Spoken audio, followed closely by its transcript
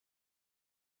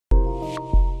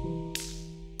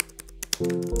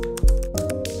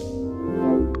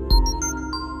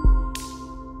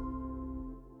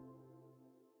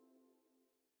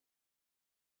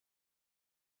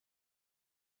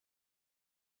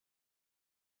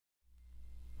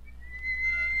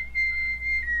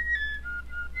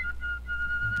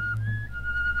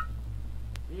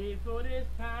For this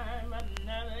time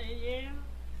another year,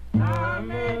 I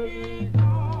may be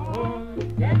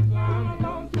gone. Yes, I'm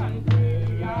on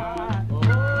Sunday. Oh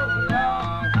Lord,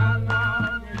 how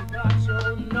long is God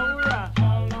show no rock?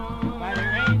 By the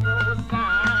rainbow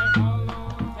sign,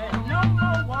 there's no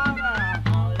more water,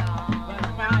 but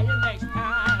fire next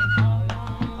time.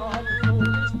 Oh, for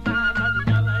this time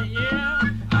another year,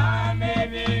 I may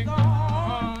be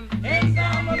gone. Yes,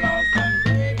 I'm alone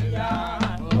Sunday.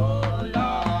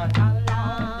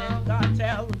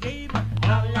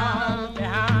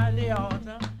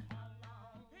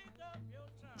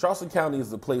 Charleston County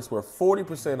is the place where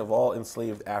 40% of all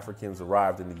enslaved Africans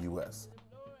arrived in the U.S.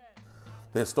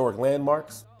 The historic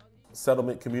landmarks,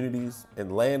 settlement communities,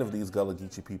 and land of these Gullah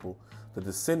Geechee people, the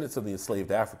descendants of the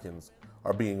enslaved Africans,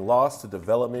 are being lost to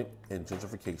development and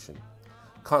gentrification.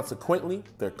 Consequently,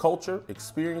 their culture,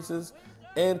 experiences,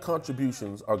 and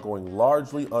contributions are going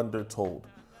largely undertold,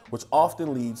 which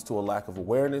often leads to a lack of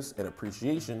awareness and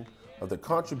appreciation of their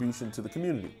contribution to the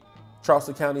community.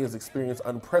 Charleston County has experienced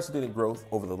unprecedented growth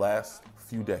over the last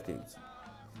few decades.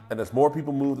 And as more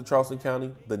people move to Charleston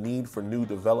County, the need for new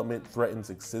development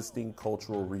threatens existing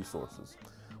cultural resources.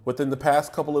 Within the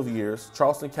past couple of years,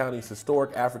 Charleston County's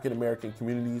historic African American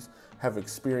communities have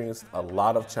experienced a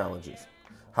lot of challenges.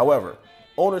 However,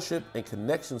 ownership and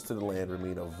connections to the land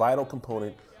remain a vital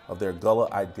component of their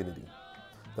Gullah identity.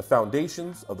 The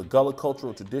foundations of the Gullah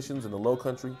cultural traditions in the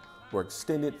Lowcountry were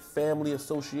extended family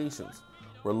associations,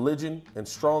 religion, and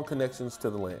strong connections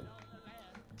to the land.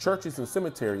 Churches and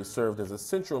cemeteries served as a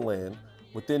central land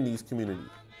within these communities.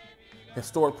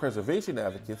 Historic preservation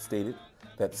advocates stated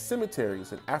that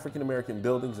cemeteries and African American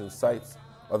buildings and sites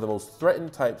are the most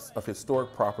threatened types of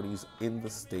historic properties in the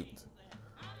state.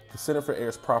 The Center for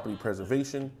Heirs Property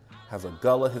Preservation has a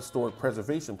Gullah Historic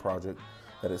Preservation Project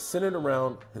that is centered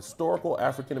around historical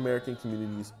African American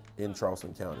communities in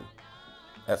Charleston County.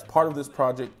 As part of this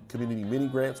project, community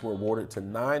mini-grants were awarded to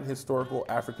 9 historical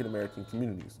African American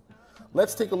communities.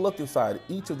 Let's take a look inside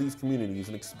each of these communities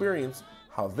and experience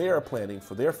how they are planning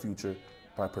for their future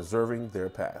by preserving their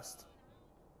past.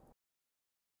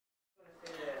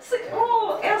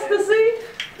 Oh, Esther, see,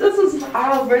 this is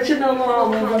our original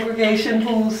congregation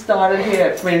who started here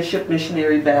at Friendship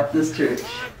Missionary Baptist Church.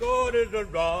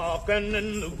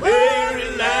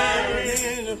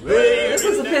 This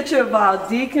is a picture of our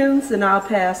deacons and our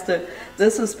pastor.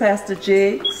 This is Pastor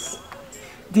Jakes,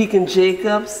 Deacon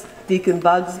Jacobs, Deacon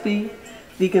Bugsby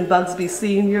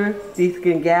Sr.,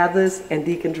 Deacon Gathers, and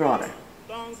Deacon Trotter.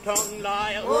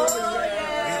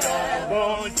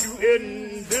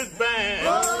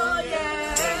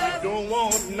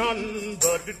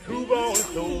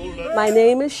 My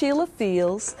name is Sheila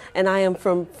Fields, and I am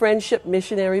from Friendship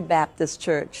Missionary Baptist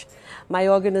Church. My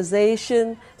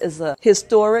organization is a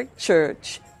historic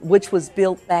church which was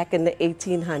built back in the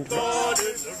 1800s.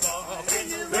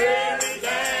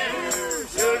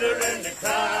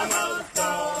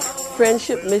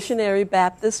 Friendship Missionary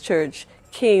Baptist Church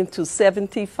came to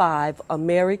 75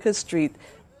 America Street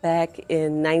back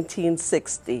in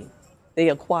 1960. They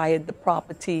acquired the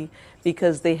property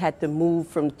because they had to move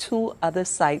from 2 other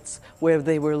sites where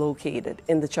they were located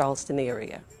in the Charleston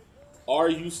area. Are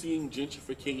you seeing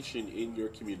gentrification in your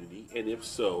community? And if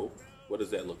so, what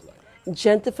does that look like?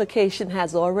 Gentrification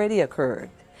has already occurred.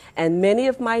 And many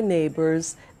of my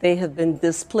neighbors, they have been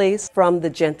displaced from the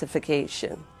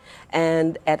gentrification.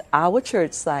 And at our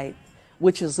church site,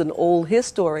 which is an old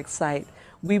historic site,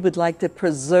 we would like to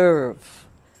preserve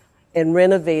and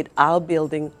renovate our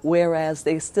building, whereas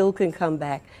they still can come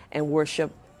back and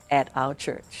worship at our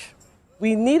church.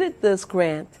 We needed this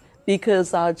grant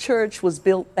because our church was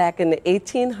built back in the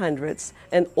 1800s,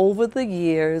 and over the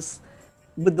years,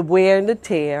 with the wear and the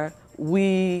tear,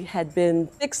 we had been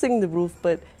fixing the roof,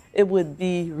 but it would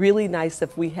be really nice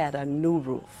if we had a new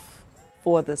roof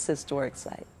for this historic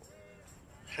site.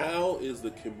 How is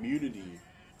the community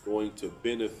going to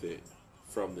benefit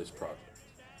from this project?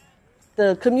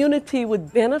 The community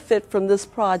would benefit from this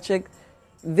project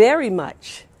very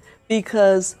much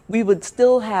because we would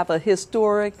still have a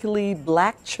historically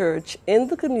black church in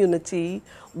the community,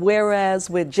 whereas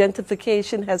where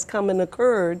gentrification has come and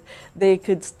occurred, they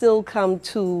could still come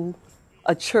to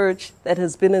a church that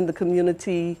has been in the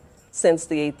community since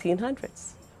the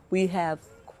 1800s. We have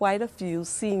quite a few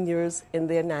seniors in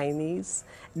their 90s.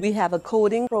 We have a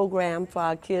coding program for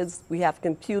our kids. We have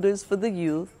computers for the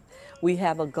youth. We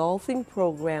have a golfing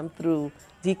program through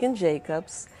Deacon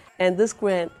Jacobs, and this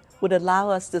grant would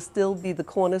allow us to still be the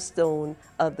cornerstone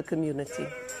of the community.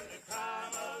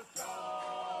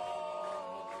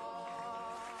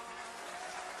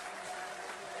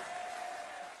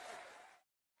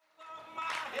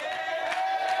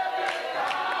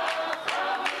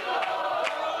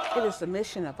 It is the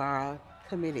mission of our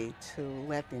committee to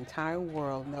let the entire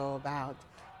world know about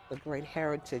the great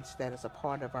heritage that is a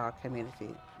part of our community,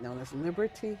 known as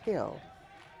Liberty Hill.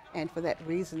 And for that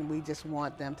reason, we just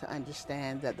want them to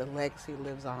understand that the legacy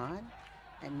lives on,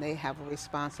 and they have a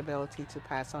responsibility to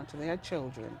pass on to their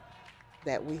children,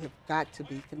 that we have got to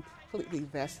be completely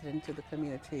vested into the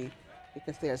community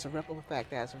because there's a ripple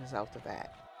effect as a result of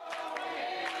that.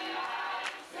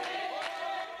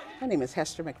 My name is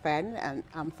Hester McFadden, and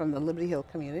I'm from the Liberty Hill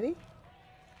community.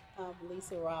 I'm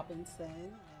Lisa Robinson,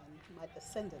 and my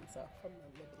descendants are from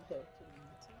the Liberty Hill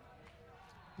community.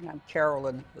 And I'm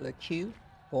Carolyn LeCue,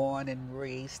 born and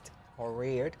raised or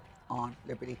reared on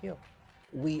Liberty Hill.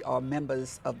 We are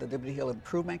members of the Liberty Hill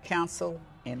Improvement Council,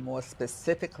 and more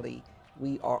specifically,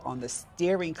 we are on the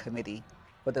steering committee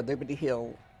for the Liberty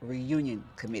Hill Reunion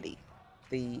Committee.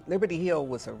 The Liberty Hill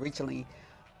was originally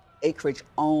acreage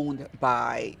owned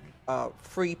by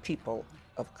free people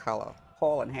of color,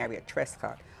 Paul and Harriet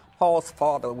Trescott. Paul's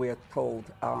father, we're told,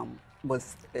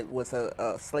 was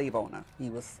a slave owner. He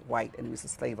was white and he was a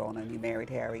slave owner, and he married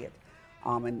Harriet.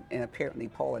 And apparently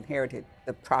Paul inherited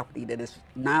the property that is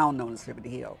now known as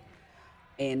Liberty Hill.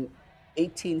 In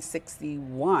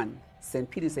 1861, St.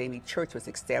 Peter's AME Church was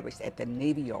established at the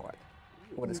Navy Yard,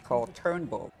 what is called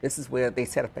Turnbull. This is where they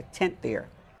set up a tent there.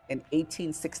 In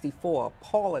 1864,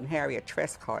 Paul and Harriet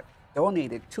Trescott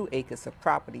donated 2 acres of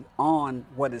property on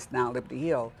what is now Liberty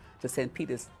Hill to St.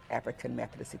 Peter's African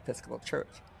Methodist Episcopal Church.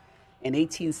 In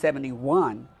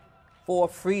 1871, 4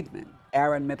 freedmen,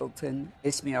 Aaron Middleton,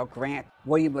 Ishmael Grant,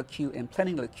 William LeCue, and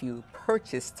Plenty LeCue,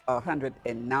 purchased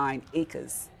 109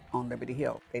 acres on Liberty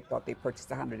Hill. They thought they purchased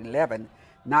 111,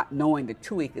 not knowing that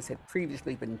 2 acres had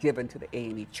previously been given to the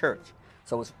AME Church.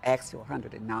 So it was actually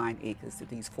 109 acres that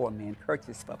these 4 men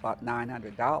purchased for about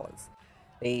 $900.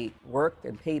 They worked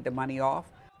and paid the money off.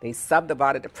 They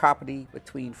subdivided the property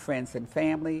between friends and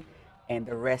family, and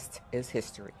the rest is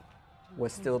history. We're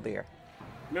still there.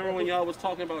 Remember when y'all was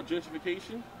talking about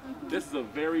gentrification? This is a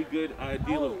very good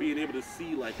ideal of being able to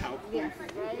see like how close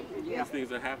these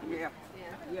things are happening.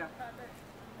 Yeah.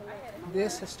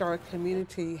 This historic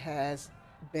community has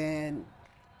been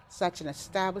such an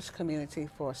established community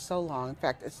for so long. In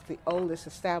fact, it's the oldest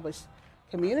established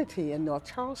community in North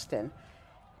Charleston.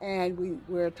 And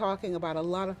we're talking about a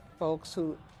lot of folks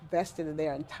who invested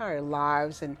their entire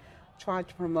lives and tried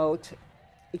to promote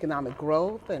economic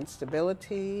growth and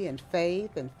stability and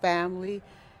faith and family.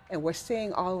 And we're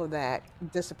seeing all of that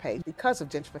dissipate because of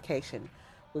gentrification.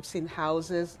 We've seen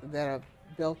houses that are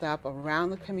built up around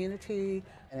the community,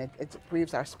 and it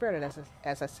grieves our spirit,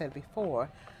 as I said before.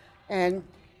 And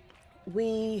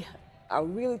we are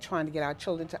really trying to get our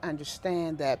children to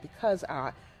understand that because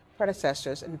our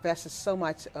predecessors invested so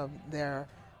much of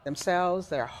themselves,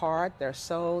 their heart, their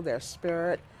soul, their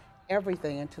spirit,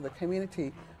 everything into the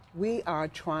community, we are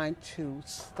trying to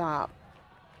stop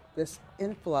this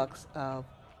influx of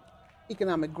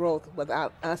economic growth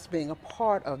without us being a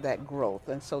part of that growth.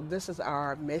 And so this is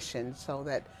our mission, so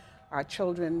that our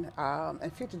children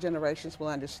and future generations will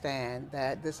understand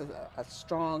that this is a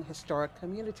strong historic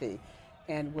community,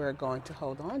 and we're going to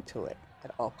hold on to it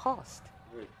at all costs.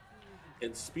 Right.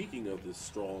 And speaking of this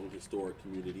strong historic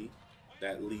community,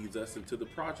 that leads us into the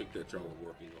project that y'all are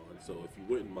working on. So if you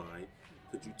wouldn't mind,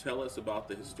 could you tell us about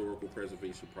the historical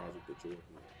preservation project that you're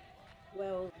working on?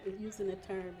 Well, using the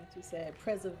term that you said,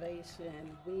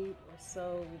 preservation, we are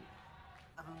so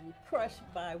crushed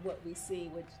by what we see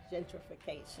with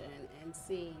gentrification and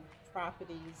see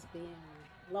properties being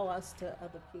lost to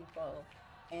other people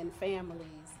and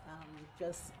families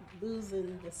just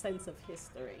losing the sense of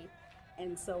history.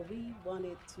 And so we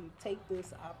wanted to take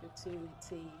this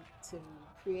opportunity to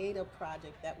create a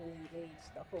project that will engage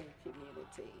the whole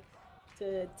community,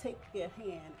 to take their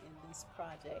hand in this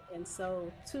project. And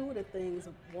so 2 of the things,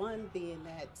 one being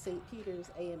that St. Peter's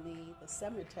AME, the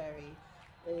cemetery,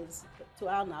 is, to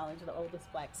our knowledge, the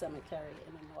oldest Black cemetery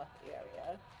in the North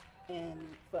area.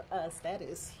 And for us, that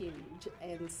is huge.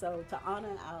 And so to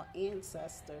honor our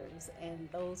ancestors and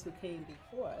those who came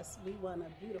before us, we want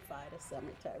to beautify the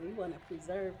cemetery. We want to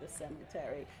preserve the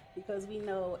cemetery because we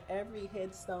know every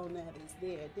headstone that is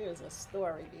there, there's a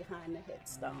story behind the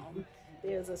headstone.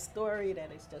 There's a story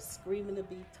that is just screaming to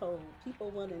be told.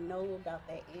 People want to know about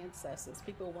their ancestors.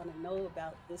 People want to know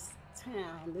about this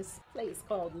town, this place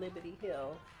called Liberty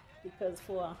Hill, because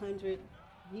for 100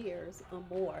 years or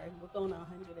more, we're going on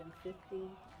 150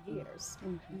 years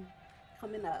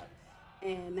coming up.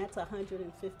 And that's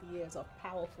 150 years of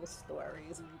powerful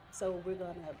stories. So we're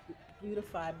going to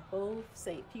beautify both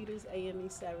St. Peter's AME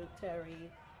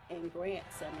Cemetery and Grant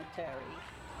Cemetery.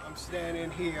 I'm standing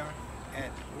here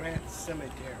at Grant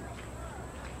Cemetery,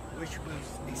 which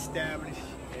was established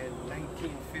in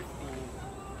 1915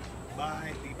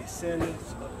 by the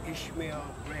descendants of Ishmael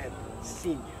Grant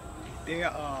Sr.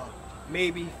 There are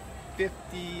maybe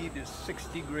 50 to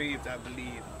 60 graves, I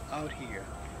believe, out here.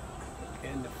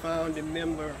 And the founding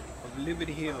member of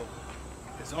Liberty Hill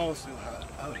is also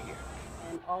out here.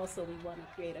 And also we want to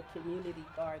create a community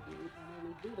garden. And when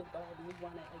we do the garden, we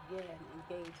want to, again,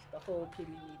 engage the whole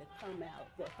community to come out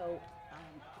to help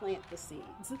plant the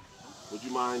seeds. Would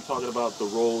you mind talking about the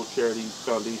role Charity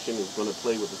Foundation is going to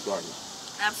play with this garden?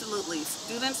 Absolutely.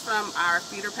 Students from our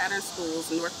feeder pattern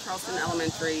schools, North Charleston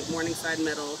Elementary, Morningside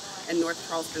Middle, and North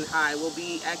Charleston High, will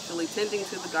be actually tending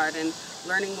to the garden,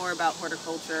 learning more about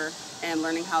horticulture, and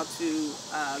learning how to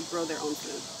grow their own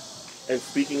food. And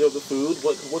speaking of the food,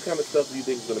 what kind of stuff do you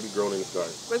think is going to be grown in this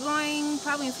garden? We're going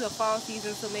probably into the fall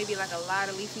season, so maybe like a lot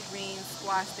of leafy greens,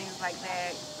 squash, things like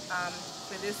that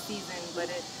for this season, but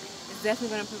it's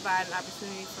definitely going to provide an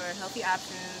opportunity for healthy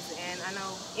options. And I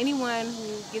know anyone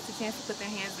who gets a chance to put their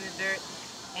hands in the dirt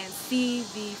and see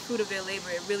the fruit of their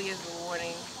labor, it really is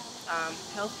rewarding.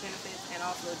 Health benefits, and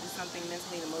also just something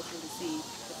mentally and emotionally to see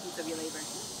the fruits of your labor.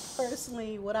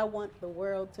 Personally, what I want the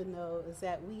world to know is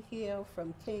that we hear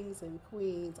from kings and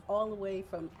queens all the way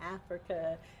from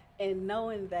Africa, and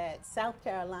knowing that South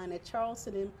Carolina,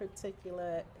 Charleston in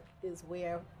particular, is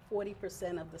where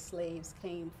 40% of the slaves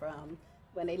came from.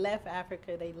 When they left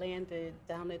Africa, they landed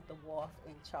down at the wharf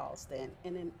in Charleston,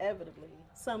 and inevitably,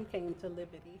 some came to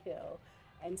Liberty Hill.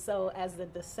 And so as the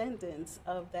descendants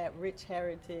of that rich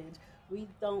heritage, we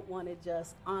don't want to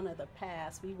just honor the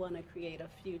past. We want to create a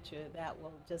future that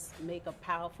will just make a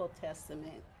powerful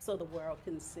testament so the world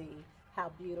can see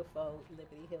how beautiful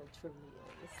Liberty Hill truly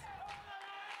is.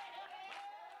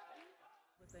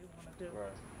 What they want to do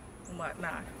and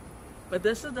whatnot. But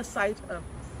this is the site of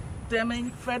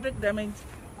Frederick Deming's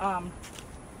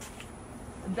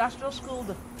industrial school,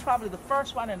 probably the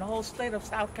first one in the whole state of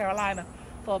South Carolina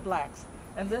for blacks.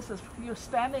 And this is, you're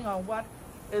standing on what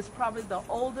is probably the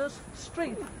oldest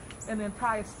street in the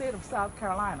entire state of South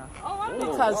Carolina.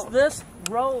 Because this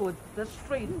road, this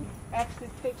street, actually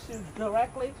takes you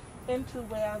directly into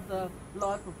where the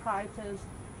Lord Proprietor's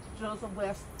Joseph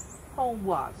West's home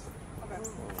was.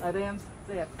 It ends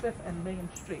there at 5th and Main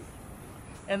Street.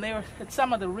 And there,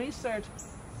 some of the research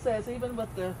says even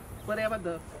with the, whatever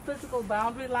the physical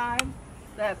boundary line,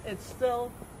 that it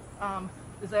still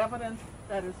is evidence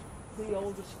that it's the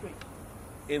oldest street.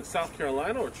 In South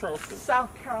Carolina or Charleston?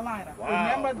 South Carolina.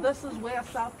 Wow. Remember, this is where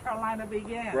South Carolina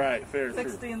began. Right, fair,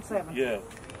 1670. Yeah.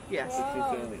 Yes.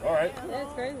 1670. All right.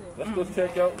 That's crazy. Let's go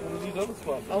check out one of these other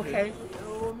spots. Okay.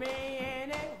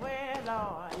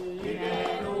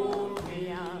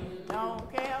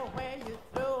 Don't care where you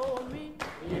throw me.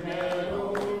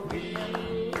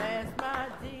 That's my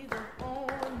Jesus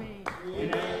on me.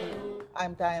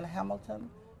 I'm Diana Hamilton,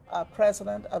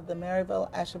 president of the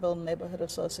Maryville-Asheville Neighborhood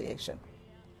Association.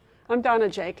 I'm Donna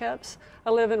Jacobs.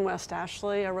 I live in West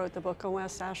Ashley. I wrote the book on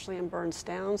West Ashley and Burns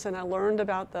Downs, and I learned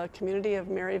about the community of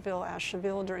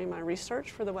Maryville-Asheville during my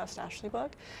research for the West Ashley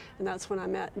book, and that's when I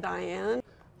met Diane.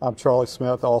 I'm Charlie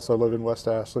Smith, also live in West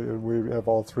Ashley, and we have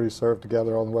all three served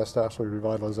together on the West Ashley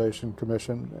Revitalization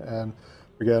Commission and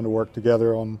began to work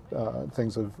together on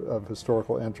things of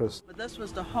historical interest. But this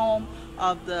was the home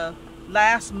of the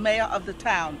last mayor of the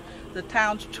town. The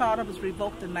town's charter was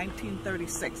revoked in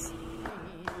 1936.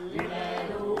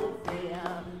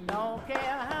 Don't care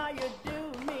how you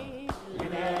do me.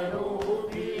 Can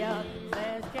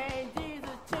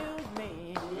Jesus choose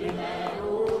me?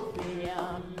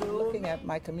 Looking at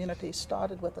my community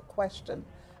started with a question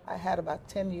I had about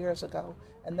 10 years ago,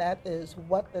 and that is,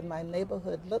 what did my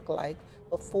neighborhood look like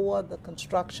before the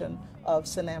construction of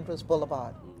St. Andrews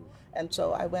Boulevard? And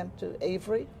so I went to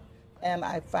Avery, and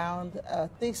I found a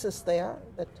thesis there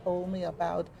that told me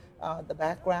about the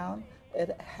background.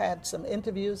 It had some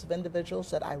interviews of individuals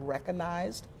that I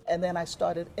recognized, and then I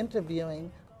started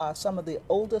interviewing some of the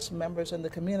oldest members in the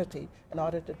community in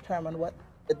order to determine what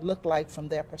it looked like from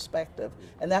their perspective.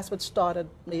 And that's what started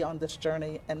me on this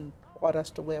journey and brought us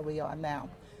to where we are now.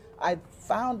 I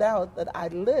found out that I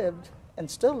lived and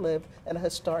still live in a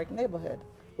historic neighborhood,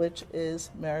 which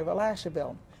is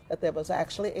Maryville-Asheville. that there was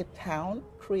actually a town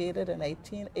created in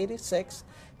 1886.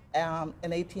 In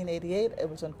 1888, it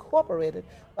was incorporated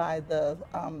by the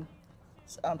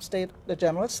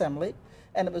General Assembly.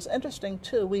 And it was interesting,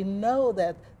 too, we know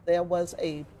that there was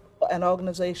an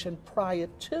organization prior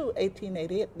to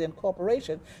 1888, the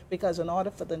incorporation, because in order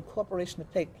for the incorporation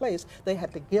to take place, they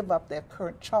had to give up their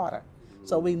current charter.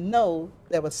 So we know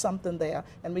there was something there,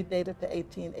 and we date it to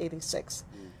 1886.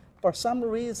 For some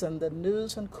reason, the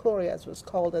News and Courier, as it was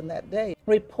called in that day,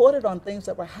 reported on things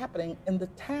that were happening in the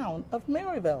town of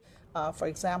Maryville. For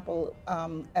example,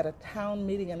 at a town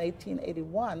meeting in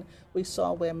 1881, we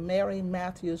saw where Mary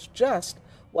Matthews Just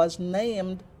was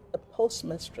named the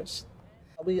postmistress.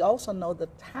 We also know the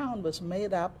town was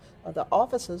made up, the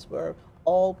officers were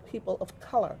all people of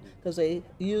color, because they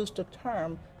used the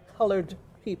term colored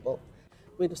people.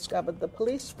 We discovered the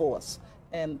police force,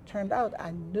 and turned out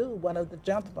I knew one of the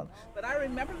gentlemen. But I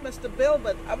remember Mr. Bill,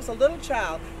 but I was a little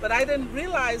child, but I didn't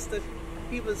realize that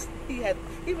he was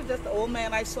just the old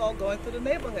man I saw going through the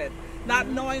neighborhood, not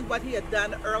knowing what he had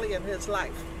done early in his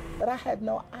life. But I had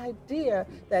no idea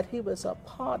that he was a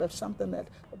part of something that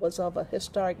was of a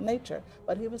historic nature.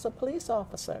 But he was a police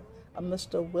officer, a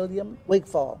Mr. William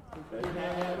Wigfall.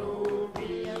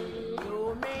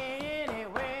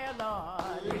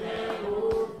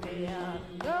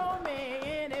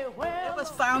 It was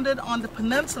founded on the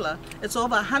peninsula. It's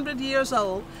over 100 years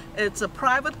old. It's a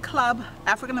private club,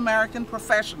 African American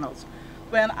professionals.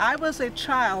 When I was a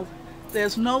child,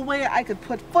 there's no way I could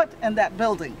put foot in that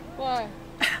building. Why?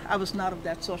 I was not of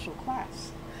that social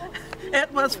class.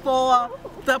 It was for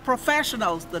the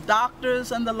professionals, the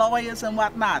doctors and the lawyers and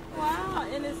whatnot. Wow,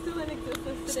 and it's still in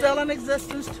existence today? Still in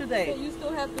existence today. So you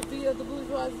still have to be of the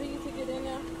bourgeoisie to get in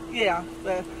there? Yeah,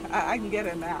 but I can get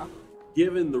in now.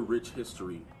 Given the rich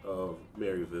history of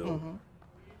Maryville,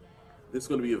 this is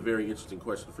going to be a very interesting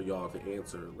question for y'all to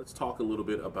answer. Let's talk a little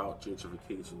bit about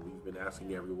gentrification. We've been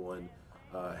asking everyone,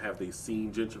 have they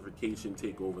seen gentrification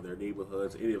take over their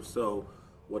neighborhoods? And if so,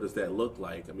 what does that look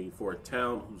like? I mean, for a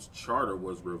town whose charter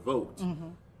was revoked,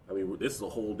 I mean, this is a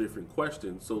whole different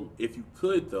question. So if you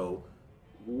could, though,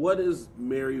 what is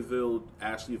Maryville,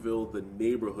 Ashleyville, the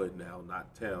neighborhood now,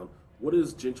 not town, what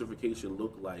does gentrification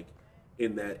look like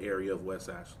in that area of West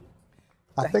Ashley?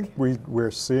 I think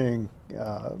we're seeing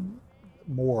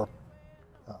more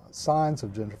signs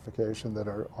of gentrification that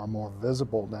are more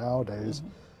visible nowadays.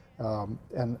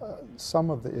 And some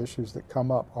of the issues that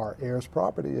come up are heirs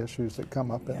property issues that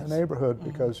come up in the neighborhood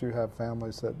because you have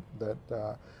families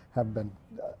that have been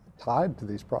tied to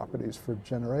these properties for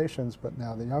generations, but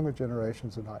now the younger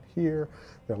generations are not here.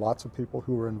 There are lots of people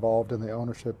who are involved in the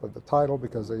ownership of the title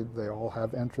because they all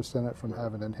have interest in it from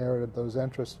having inherited those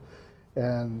interests.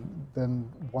 And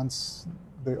then once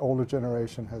the older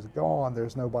generation has gone,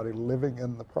 there's nobody living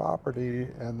in the property,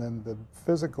 and then the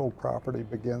physical property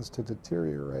begins to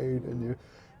deteriorate, and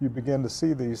you begin to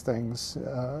see these things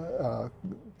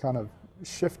kind of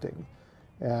shifting.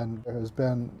 And there has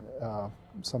been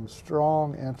some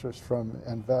strong interest from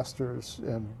investors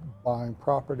in buying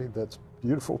property that's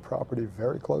beautiful property,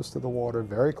 very close to the water,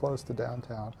 very close to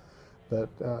downtown, that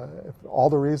all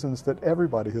the reasons that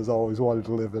everybody has always wanted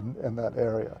to live in that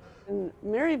area. And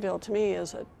Maryville, to me,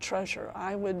 is a treasure.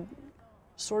 I would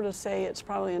sort of say it's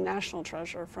probably a national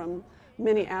treasure from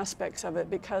many aspects of it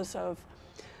because of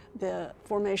the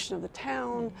formation of the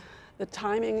town, the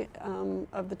timing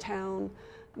of the town,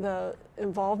 the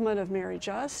involvement of Mary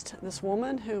Just, this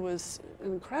woman who was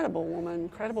an incredible woman,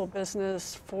 incredible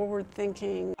business,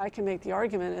 forward-thinking. I can make the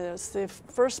argument it's the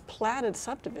first platted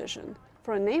subdivision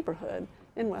for a neighborhood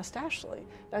in West Ashley.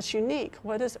 That's unique.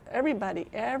 What is everybody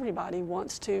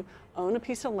wants to own a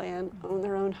piece of land, own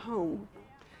their own home.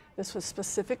 This was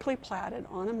specifically platted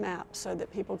on a map so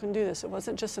that people can do this. It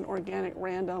wasn't just an organic,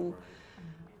 random,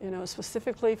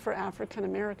 specifically for African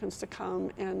Americans to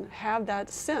come and have that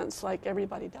sense like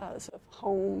everybody does of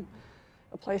home,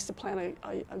 a place to plant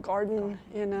a garden,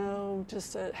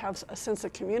 just to have a sense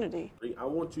of community. I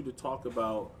want you to talk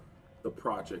about the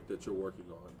project that you're working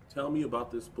on. Tell me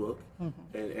about this book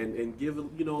and give a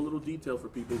little detail for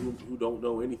people who don't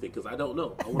know anything, because I don't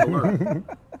know. I want to learn.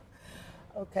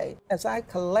 Okay, as I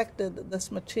collected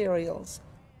this materials,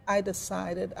 I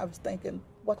decided, I was thinking,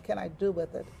 what can I do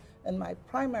with it? And my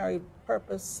primary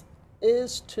purpose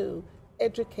is to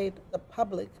educate the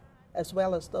public as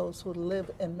well as those who live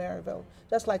in Maryville.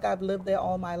 Just like I've lived there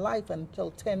all my life,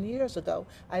 until 10 years ago,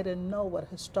 I didn't know what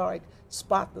historic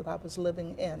spot that I was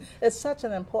living in. It's such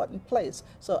an important place.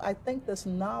 So I think this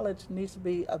knowledge needs to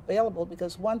be available,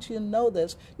 because once you know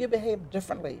this, you behave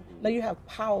differently. Now you have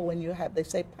power when you have, they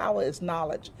say power is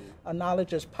knowledge.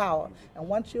 Knowledge is power. And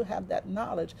once you have that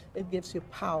knowledge, it gives you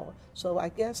power. So I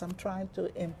guess I'm trying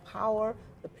to empower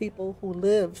the people who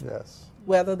live, yes,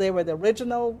 whether they were the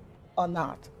original or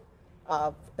not,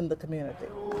 in the community.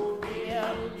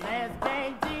 Last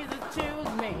day Jesus choose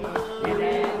me.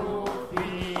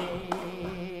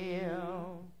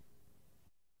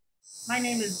 My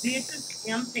name is Beatrice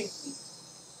M. Pinckney,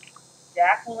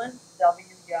 Jacqueline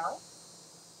W. Young,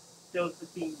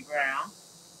 Josephine Brown,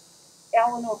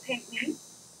 Eleanor Pinckney,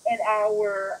 and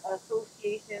our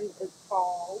association is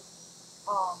called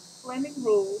Fleming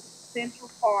Road, Central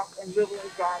Park, and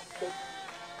Riverland Drive Station.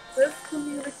 This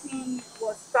community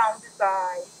was founded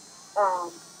by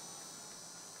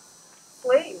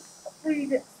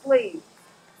freed slaves.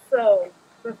 So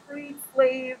the freed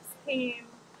slaves came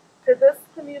to this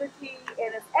community,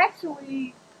 and it's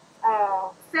actually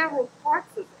several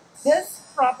parts of it. This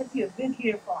property has been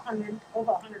here for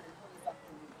over 120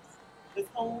 something years. This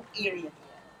whole area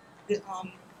here.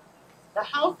 The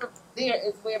house up there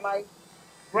is where my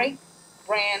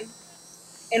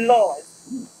great-grand-in-laws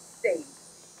stayed.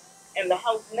 And the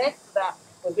house next to that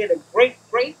was where the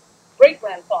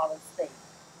great-great-great-grandfather stayed.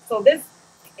 So this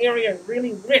area is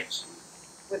really rich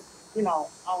with,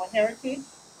 our heritage.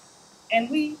 And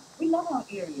we love our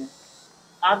area.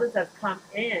 Others have come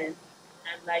in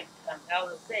and, like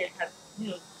Ellen said, have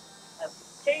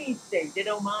changed things. They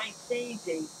don't mind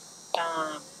changing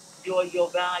your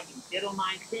values. They don't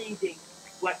mind changing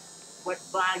what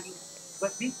value,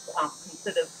 what we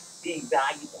consider being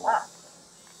valued to us.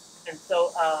 And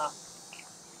so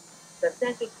the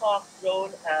Central Park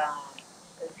Road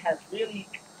has really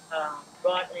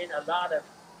brought in a lot of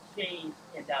change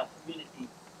in our community.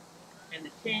 And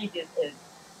the change is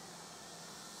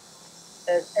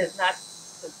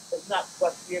not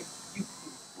what we're used to.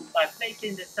 By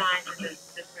placing the signs in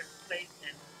different places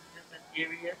and different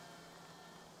areas,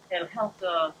 it'll help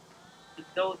those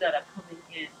that are coming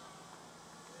in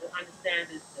to understand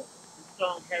the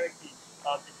strong heritage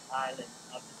of this island,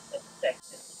 of this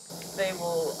section. They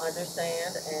will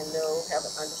understand and have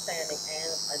an understanding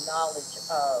and a knowledge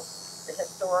of the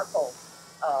historical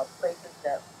places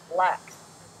that blacks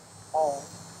owned,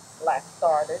 blacks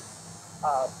started.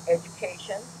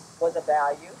 Education was a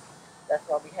value. That's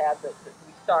why we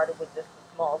started with just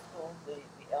the small schools, the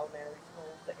elementary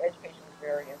schools. The education is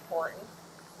very important.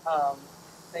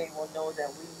 They will know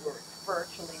that we were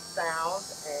spiritually sound,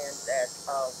 and that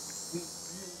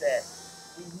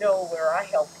we know where our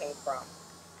help came from.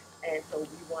 And so we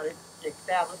wanted to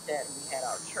establish that, and we had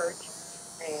our church,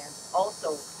 and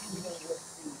also even with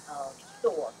the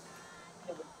store,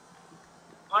 there was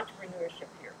entrepreneurship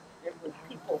here. There was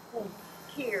people who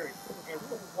cared and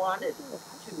who wanted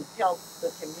to help the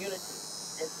community.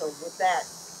 And so with that,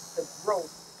 the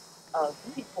growth of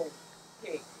people,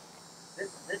 hey, this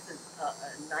is a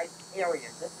nice area.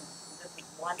 This is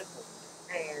wonderful.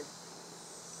 And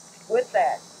with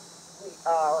that,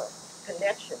 our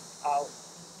connection,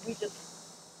 we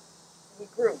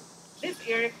grew. This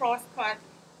area, Crosscut,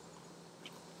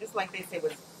 just like they say,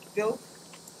 was built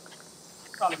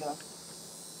from the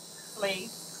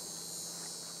slaves.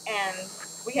 And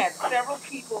we had several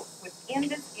people within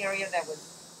this area that was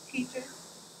teachers,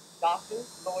 doctors,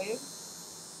 lawyers.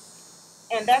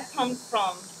 And that comes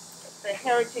from the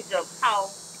heritage of how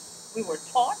we were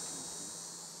taught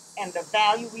and the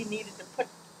value we needed to put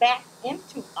back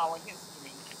into our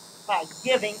history by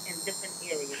giving in different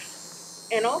areas.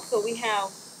 And also we had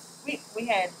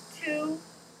 2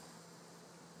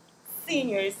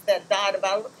 seniors that died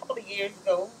about a couple of years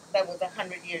ago that was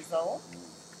 100 years old.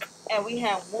 And we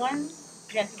have one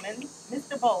gentleman,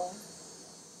 Mr. Bowles.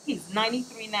 He's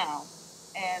 93 now,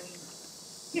 and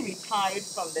he retired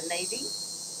from the Navy.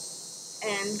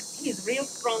 And he's real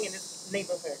strong in his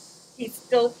neighborhood. He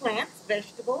still plants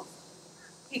vegetables.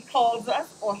 He calls us,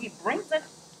 or he brings us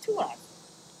to us.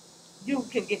 You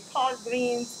can get collard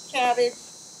greens, cabbage,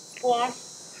 squash,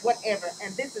 whatever.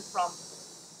 And this is from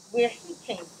where he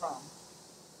came from.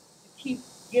 To keep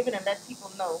giving and let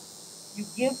people know you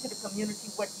give to the community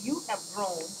what you have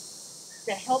grown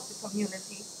to help the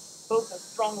community, both a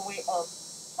strong way of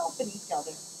helping each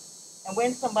other. And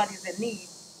when somebody's in need,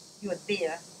 you are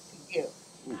there to give.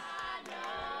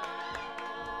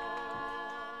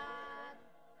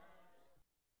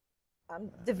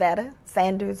 I'm Devetta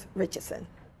Sanders Richardson.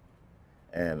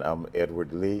 And I'm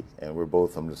Edward Lee, and we're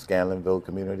both from the Scanlonville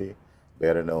community,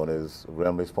 better known as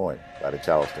Remley's Point by the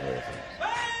Charleston residents.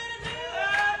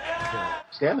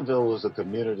 Scanlonville was a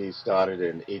community started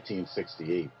in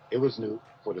 1868. It was new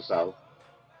for the South.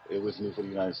 It was new for the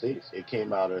United States. It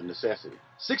came out of necessity.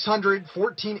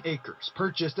 614 acres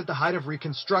purchased at the height of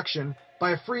Reconstruction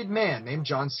by a freed man named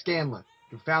John Scanlon,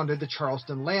 who founded the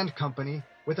Charleston Land Company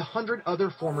with 100 other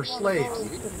former slaves.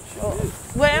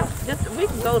 Well, we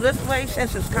can go this way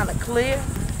since it's kind of clear.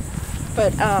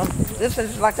 But this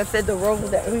is, like I said, the road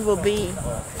that we will be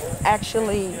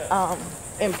actually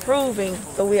improving,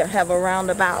 so we'll have a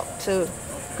roundabout too.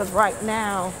 Because right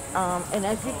now, and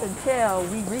as you can tell,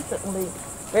 we recently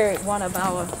buried one of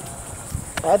our,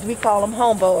 as we call them,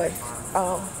 homeboys.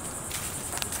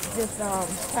 Just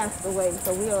passed away,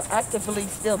 so we are actively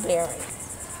still burying.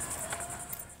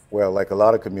 Well, like a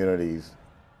lot of communities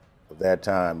at that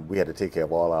time, we had to take care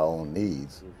of all our own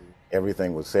needs. Mm-hmm.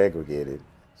 Everything was segregated,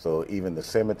 so even the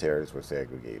cemeteries were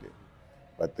segregated.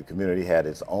 But the community had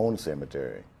its own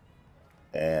cemetery.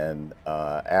 And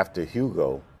after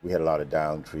Hugo, we had a lot of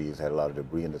downed trees, had a lot of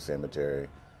debris in the cemetery.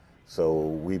 So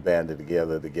we banded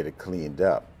together to get it cleaned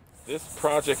up. This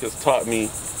project has taught me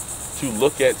to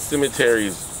look at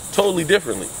cemeteries totally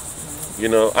differently. You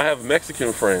know, I have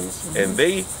Mexican friends, and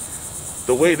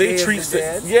the way they treat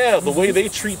the way they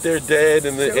treat their dead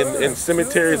and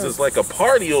cemeteries is like a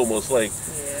party almost, like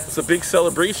it's a big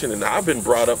celebration. And I've been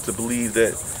brought up to believe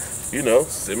that, you know,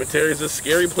 cemeteries are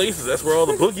scary places. That's where all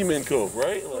the boogeymen go,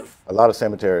 right? Like, a lot of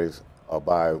cemeteries are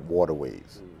by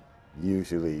waterways,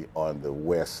 usually on the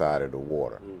west side of the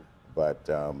water. But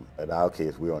in our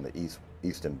case, we're on the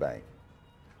eastern bank.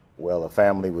 Well, a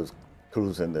family was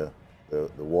cruising the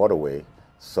waterway,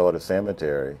 saw the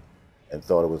cemetery, and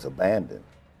thought it was abandoned.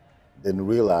 Didn't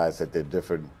realize that there are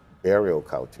different burial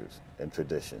cultures and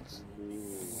traditions.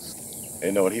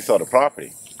 You know, and he saw the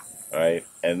property, right?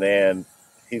 And then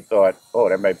he thought, oh,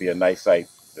 that might be a nice site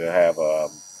to have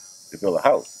to build a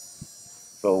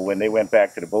house. So when they went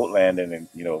back to the boat landing and,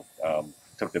 you know,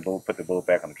 took the boat, put the boat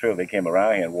back on the trail, they came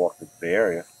around here and walked the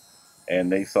area, and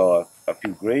they saw a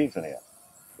few graves in here.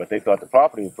 But they thought the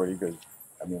property was pretty good.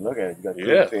 I mean, look at it. You got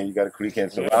creeks and you got a creek and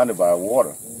surrounded by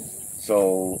water.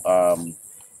 So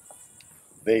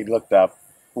they looked up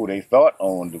who they thought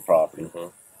owned the property.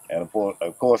 And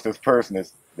of course, this person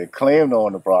that claimed to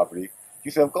own the property, he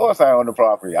said, of course I own the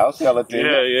property. I'll sell it to you.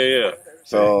 Yeah.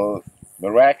 So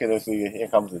miraculously, here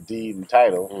comes the deed and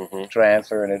title,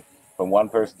 transferring it from one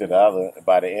person to the other.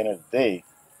 By the end of the day,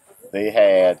 they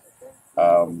had,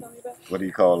 what do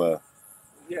you call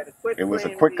it was a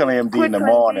quitclaim deed in the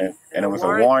morning, and it was a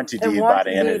warranty deed by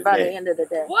the end of the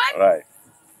day. What? Right.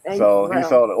 So he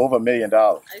sold over $1 million.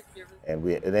 And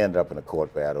it ended up in a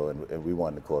court battle, and we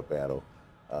won the court battle.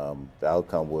 The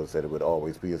outcome was that it would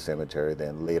always be a cemetery.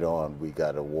 Then later on, we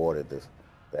got awarded the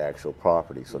actual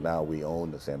property. So now we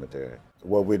own the cemetery.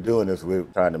 What we're doing is we're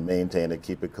trying to maintain it,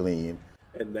 keep it clean.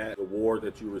 And that award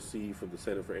that you received from the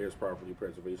Center for Heirs Property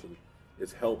Preservation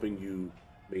is helping you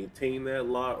maintain that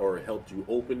lot, or helped you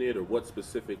open it, or what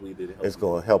specifically did it help? It's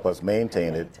going to help us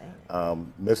maintain it.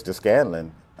 Mr.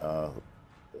 Scanlon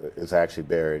is actually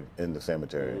buried in the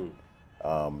cemetery.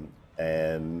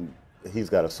 And he's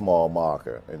got a small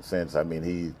marker. And since, I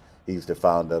mean, he's the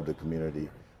founder of the community,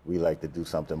 we like to do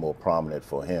something more prominent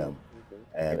for him.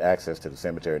 And access to the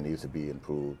cemetery needs to be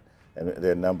improved. And there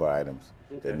are a number of items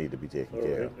that need to be taken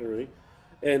care of. All right.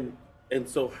 And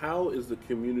so how is the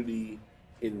community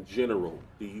in general,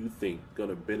 do you think, going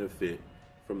to benefit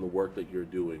from the work that you're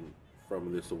doing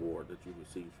from this award that you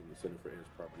received from the Center for Heirs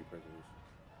Property Preservation?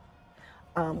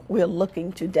 We're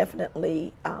looking to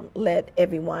definitely let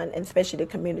everyone, and especially the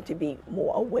community, be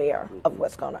more aware of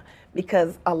what's going on.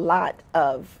 Because a lot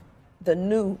of the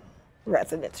new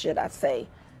residents, should I say,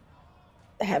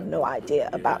 have no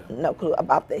idea about, no clue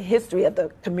about the history of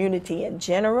the community in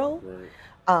general.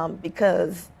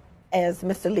 Because, as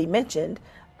Mr. Lee mentioned,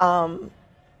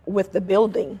 with the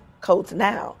building codes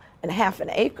now, and half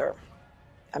an acre,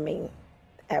 I mean,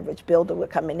 average builder would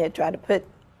come in there, try to put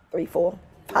 3, 4,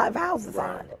 5 houses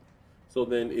on it. So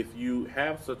then if you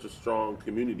have such a strong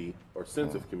community or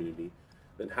sense of community,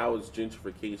 then how is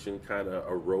gentrification kind of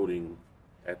eroding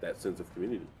at that sense of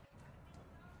community?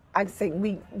 I'd say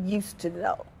we used to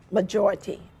know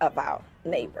majority of our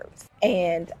neighbors.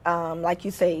 And like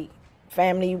you say,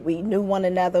 family, we knew one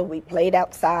another, we played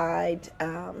outside,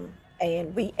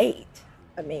 and we ate.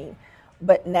 I mean,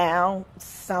 but now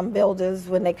some builders,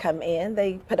 when they come in,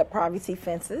 they put up privacy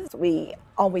fences. We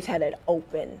always had an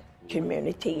open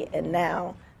community, and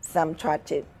now some try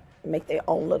to make their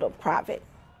own little private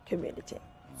community.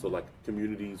 So like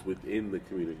communities within the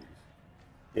communities?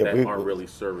 that aren't really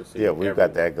servicing. Yeah, we've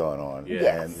got that going on. Yeah.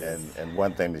 Yes. And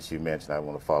one thing that you mentioned, I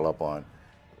want to follow up on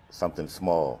something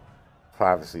small,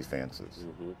 privacy fences.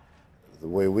 The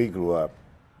way we grew up,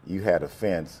 you had a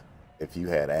fence if you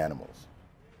had animals.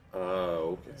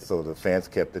 Okay. So the fence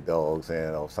kept the dogs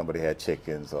in, or somebody had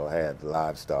chickens or had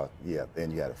livestock, yeah,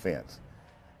 then you had a fence.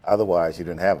 Otherwise, you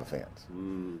didn't have a fence.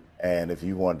 And if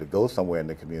you wanted to go somewhere in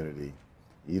the community,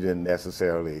 you didn't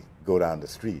necessarily go down the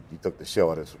street. You took the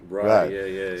shortest route.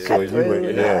 Yeah. So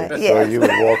you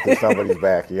would walk through somebody's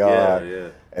backyard, Yeah.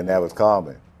 and that was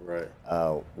common. Right.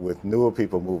 With newer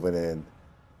people moving in,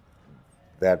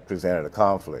 that presented a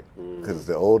conflict because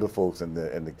the older folks and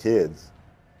the kids,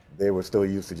 they were still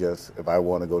used to just, if I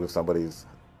want to go to somebody's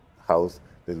house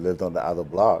that lived on the other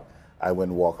block, I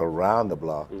wouldn't walk around the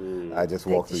block. I just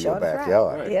walk through your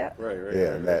backyard. Right.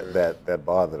 Yeah. And that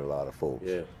bothered a lot of folks.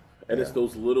 Yeah. And it's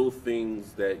those little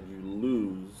things that you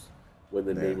lose when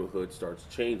the neighborhood starts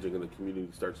changing and the community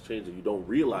starts changing. You don't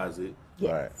realize it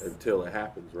until it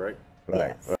happens, right?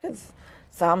 Right. Yes. 'Cause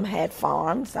some had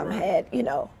farms, some had,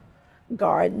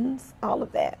 gardens, all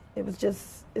of that. It's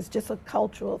just a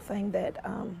cultural thing that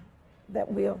that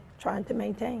we're trying to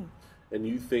maintain. And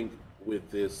you think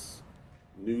with this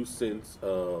new sense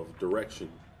of direction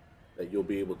that you'll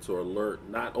be able to alert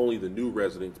not only the new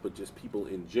residents but just people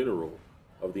in general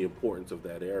of the importance of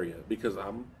that area? Because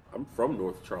I'm from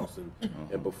North Charleston,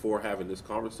 and before having this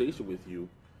conversation with you,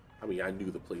 I mean, I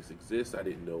knew the place exists. I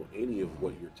didn't know any of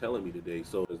what you're telling me today.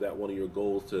 So is that one of your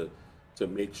goals to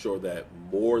make sure that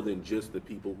more than just the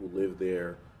people who live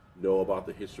there know about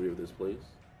the history of this place?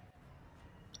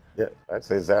 Yeah, that's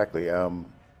exactly. The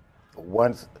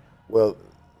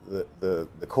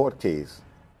court case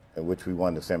in which we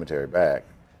won the cemetery back,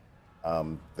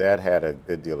 that had a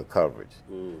good deal of coverage,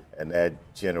 and that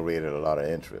generated a lot of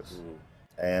interest.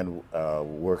 And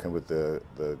working with the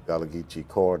Gullah Geechee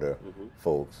corridor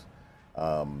folks,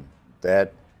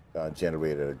 that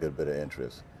generated a good bit of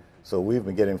interest. So we've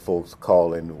been getting folks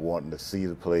calling, wanting to see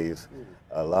the place.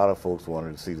 A lot of folks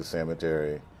wanted to see the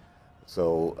cemetery.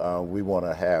 So we want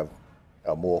to have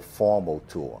a more formal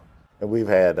tour. And we've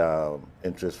had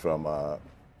interest from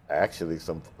actually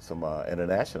some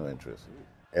international interest.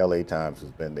 LA Times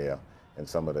has been there, and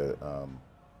some of the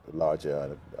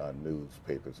larger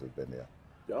newspapers have been there.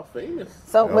 Y'all famous.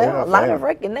 So, a lot of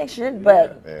recognition,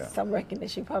 but some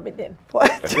recognition probably didn't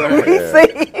want to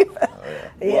receive.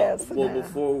 Yes. Well,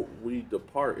 before we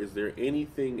depart, is there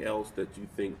anything else that you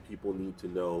think people need to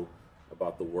know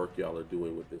about the work y'all are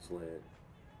doing with this land?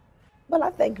 Well, I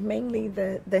think mainly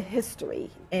the history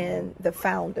and the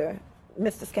founder,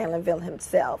 Mr. Scanlonville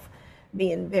himself,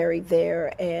 being buried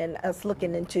there, and us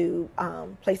looking into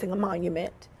placing a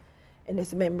monument in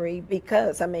his memory,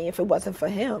 because, I mean, if it wasn't for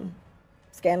him,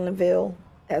 Scanlonville,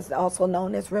 as also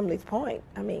known as Rimley's Point,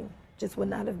 I mean, just would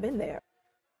not have been there.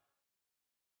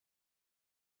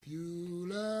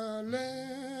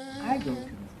 I go to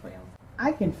this trail.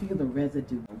 I can feel the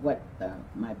residue of what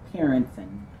my parents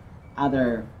and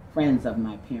other friends of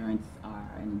my parents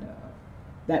are, and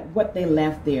that what they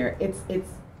left there. It's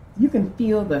you can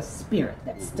feel the spirit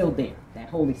that's still there, that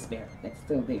Holy Spirit that's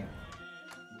still there.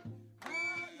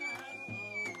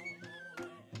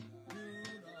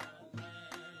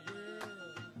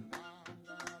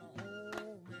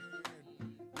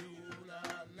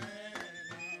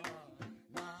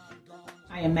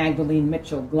 I am Magdalene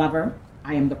Mitchell Glover.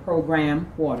 I am the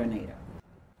program coordinator.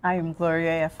 I am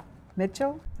Gloria F.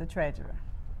 Mitchell, the treasurer.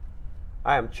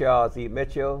 I am Charles E.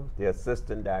 Mitchell, the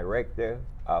assistant director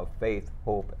of Faith,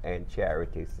 Hope, and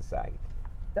Charity Society.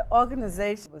 The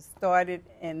organization was started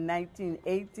in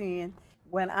 1918.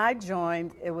 When I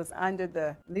joined, it was under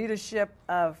the leadership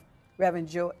of Reverend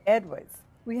Joe Edwards.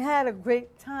 We had a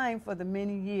great time for the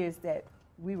many years that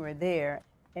we were there,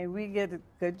 and we did a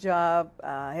good job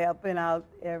helping out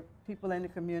people in the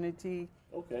community.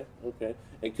 Okay.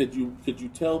 And could you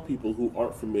tell people who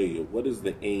aren't familiar, what is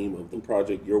the aim of the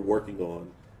project you're working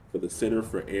on for the Center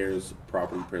for Heirs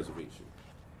Property Preservation?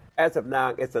 As of now,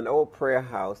 it's an old prayer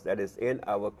house that is in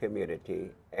our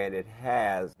community, and it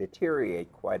has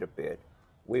deteriorated quite a bit.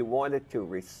 We wanted to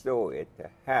restore it, to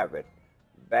have it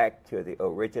back to the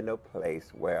original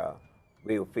place where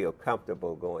we would feel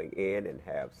comfortable going in and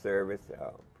have service,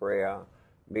 prayer,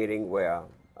 meeting where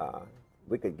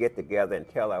we could get together and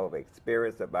tell our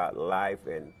experience about life,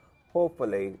 and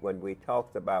hopefully when we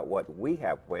talked about what we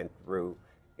have went through,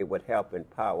 it would help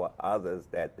empower others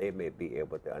that they may be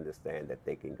able to understand that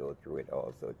they can go through it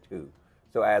also too.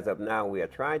 So as of now, we are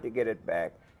trying to get it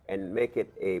back and make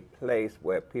it a place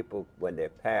where people, when they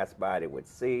pass by, they would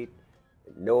see it,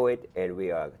 know it, and we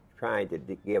are trying to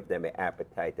give them an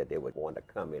appetite that they would want to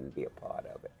come in and be a part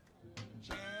of it.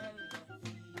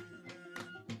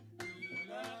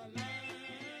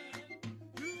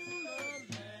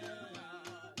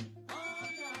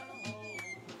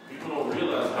 People don't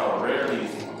realize how rare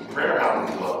these prayer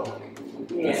houses are.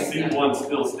 You see one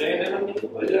still standing,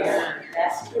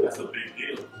 that's a big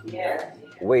deal. Yeah.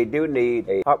 We do need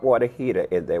a hot water heater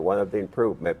in there, one of the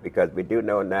improvements, because we do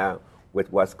know now with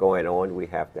what's going on, we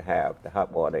have to have the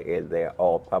hot water in there.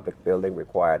 All public buildings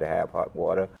require to have hot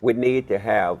water. We need to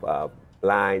have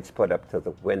blinds put up to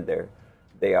the window.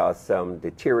 There are some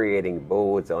deteriorating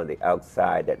boards on the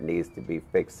outside that needs to be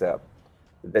fixed up.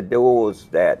 The doors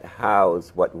that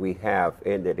house what we have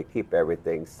in there to keep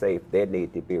everything safe, they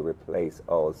need to be replaced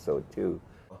also too.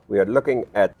 We are looking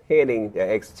at painting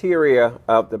the exterior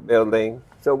of the building.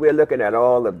 So we're looking at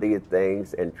all of these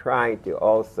things and trying to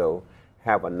also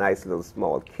have a nice little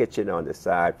small kitchen on the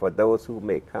side for those who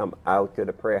may come out to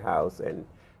the prayer house and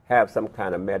have some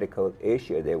kind of medical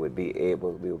issue. We will be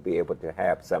able to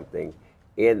have something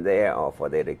in there, or for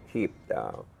them to keep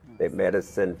the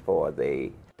medicine for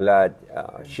the blood,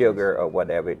 sugar, or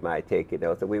whatever it might take.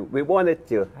 So we wanted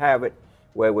to have it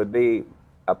where it would be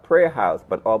a prayer house,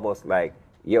 but almost like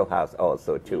your house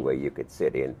also too, where you could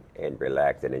sit in and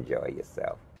relax and enjoy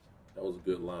yourself. That was a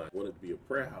good line. I wanted it to be a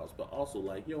prayer house, but also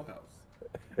like your house.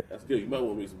 That's good. You might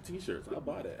want to make some t-shirts. I'll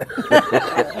buy that.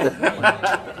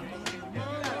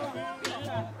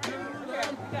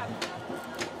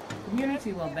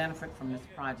 Community will benefit from this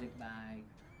project by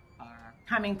our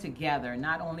coming together,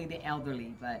 not only the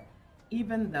elderly, but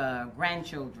even the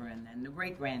grandchildren and the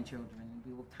great-grandchildren.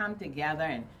 We will come together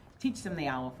and teach them the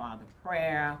Our Father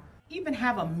prayer, even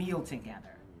have a meal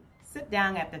together. Sit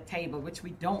down at the table, which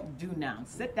we don't do now.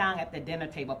 Sit down at the dinner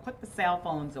table, put the cell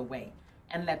phones away,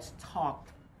 and let's talk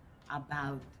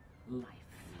about life.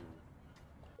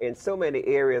 In so many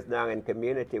areas now in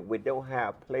community, we don't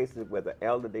have places where the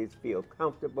elderly feel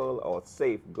comfortable or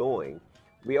safe going.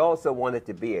 We also want it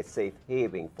to be a safe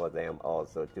haven for them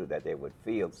also too, that they would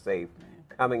feel safe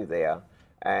coming there.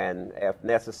 And if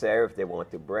necessary, if they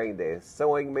want to bring their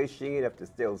sewing machine, if they're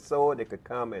still sewing, they could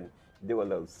come and do a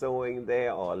little sewing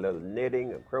there, or a little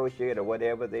knitting or crochet or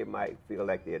whatever they might feel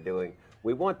like they're doing.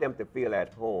 We want them to feel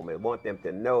at home and want them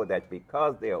to know that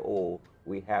because they're old,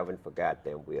 we haven't forgot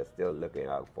them. We are still looking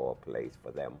out for a place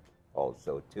for them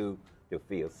also too, to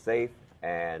feel safe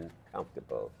and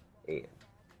comfortable in.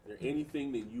 Is there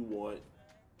anything that you want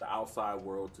the outside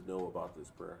world to know about this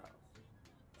prayer house?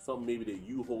 Something maybe that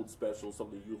you hold special,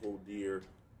 something you hold dear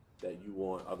that you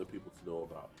want other people to know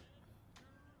about?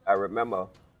 I remember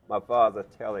my father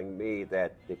telling me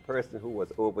that the person who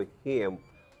was over him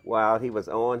while he was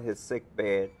on his sick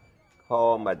bed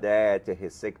called my dad to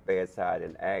his sick bedside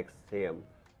and asked him,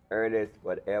 "Ernest,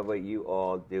 whatever you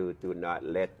all do, do not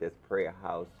let this prayer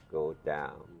house go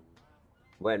down."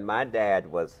 When my dad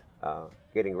was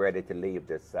getting ready to leave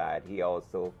this side, he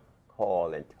also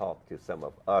called and talked to some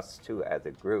of us too as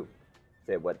a group.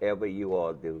 Said, "Whatever you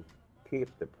all do, keep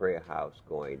the prayer house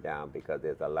going down, because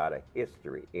there's a lot of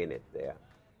history in it there.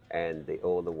 And the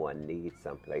older one needs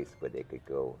some place where they could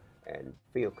go and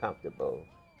feel comfortable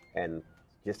and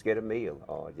just get a meal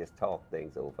or just talk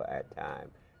things over at time."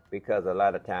 Because a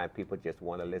lot of times people just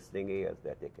want a listening ears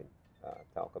that they can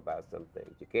talk about some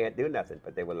things. You can't do nothing,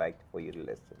 but they would like for you to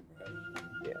listen.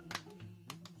 Yeah.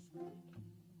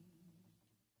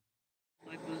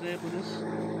 Like, for example, this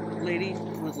lady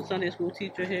was a Sunday school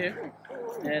teacher here,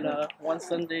 and one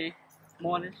Sunday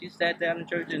morning she sat down in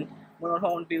church and went on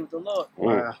home to be with the Lord.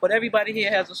 Wow. But everybody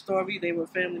here has a story. They were a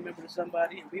family member to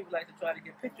somebody, and we would like to try to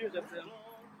get pictures of them,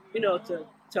 you know, to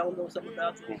tell them something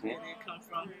about them, where they come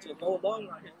from, to go along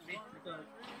with our history, because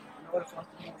in order for us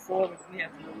to move forward, we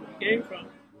have to know where we came from.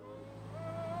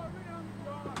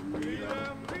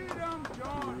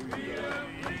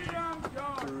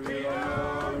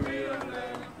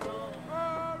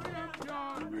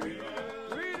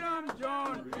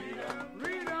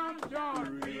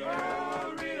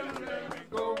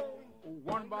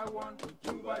 One by one,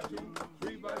 two by two,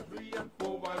 three by three, and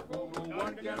four by four. No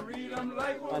one can read them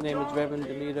like My name is Reverend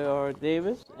Delita R.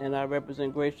 Davis, and I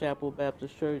represent Grace Chapel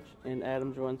Baptist Church in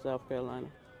Adams Run, South Carolina.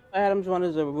 Adams Run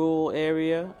is a rural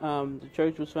area. The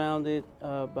church was founded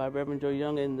by Reverend Joe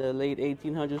Young in the late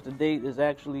 1800s. The date is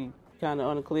actually kind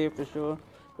of unclear for sure,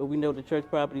 but we know the church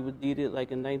property was deeded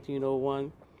like in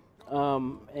 1901.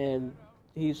 And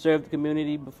he served the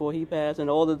community before he passed, and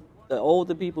all the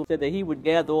older people said that he would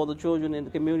gather all the children in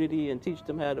the community and teach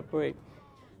them how to pray.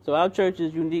 So our church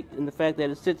is unique in the fact that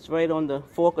it sits right on the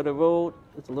fork of the road.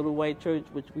 It's a little white church,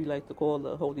 which we like to call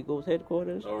the Holy Ghost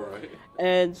headquarters. All right.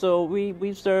 And so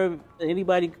we serve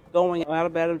anybody going out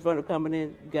of Adams Run or coming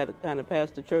in, got to kind of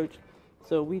pass the church.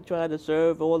 So we try to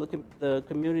serve all the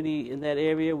community in that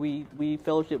area. We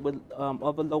fellowship with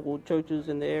other local churches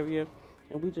in the area,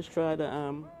 and we just try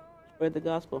to spread the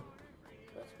gospel.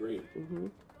 That's great.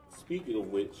 Speaking of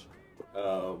which,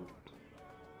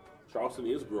 Charleston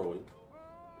is growing.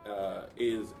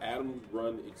 Is Adams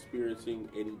Run experiencing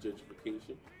any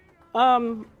gentrification?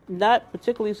 Not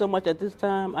particularly so much at this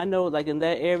time. I know, like in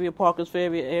that area, Parkers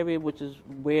Ferry area, which is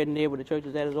where near where the church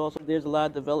is at, is also there's a lot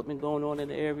of development going on in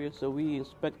the area. So we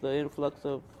expect the influx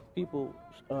of people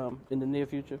in the near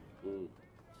future.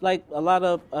 Like a lot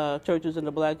of churches in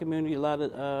the black community, a lot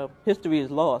of history is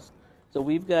lost. So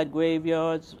we've got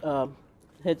graveyards,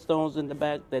 headstones in the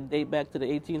back that date back to the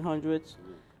 1800s.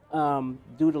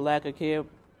 Due to lack of care,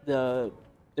 the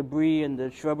debris and the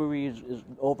shrubbery is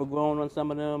overgrown on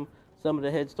some of them. Some of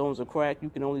the headstones are cracked. You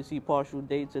can only see partial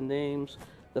dates and names.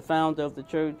 The founder of the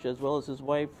church, as well as his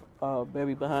wife, are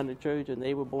buried behind the church, and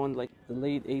they were born like the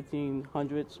late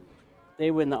 1800s.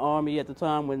 They were in the army at the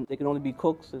time when they could only be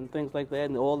cooks and things like that,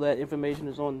 and all that information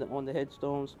is on the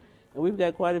headstones. And we've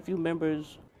got quite a few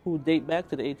members who date back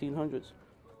to the 1800s.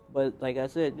 But like I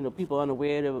said, people are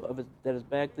unaware of it, that it's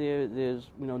back there. There's,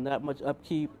 not much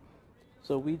upkeep.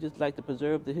 So we just like to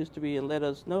preserve the history and let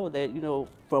us know that,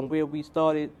 from where we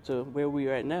started to where we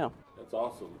are at now. That's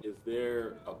awesome. Is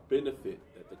there a benefit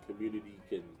that the community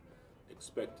can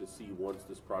expect to see once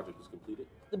this project is completed?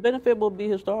 The benefit will be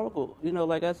historical.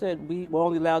 Like I said, we were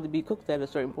only allowed to be cooked at a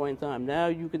certain point in time. Now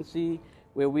you can see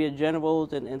where we're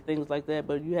generals and things like that,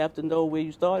 but you have to know where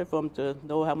you started from to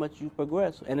know how much you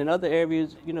progress. And in other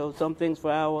areas, some things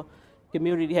for our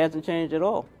community hasn't changed at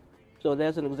all. So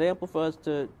that's an example for us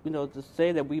to, to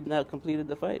say that we've not completed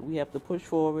the fight. We have to push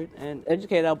forward and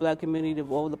educate our black community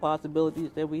of all the possibilities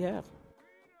that we have.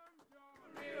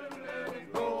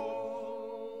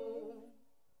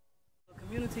 The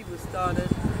community was started,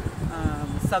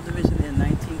 subdivision in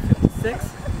 1956,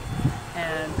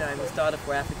 and it was started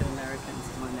for African Americans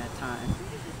during that time.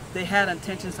 They had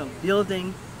intentions of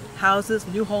building houses,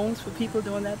 new homes for people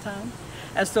during that time.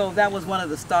 And so that was one of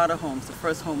the starter homes, the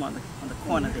first home on the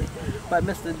corner there. But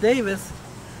Mr. Davis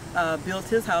built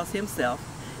his house himself,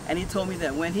 and he told me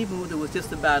that when he moved, there was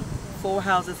just about 4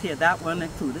 houses here, that one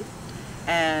included.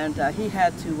 And he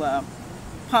had to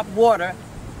pump water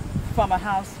from a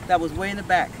house that was way in the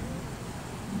back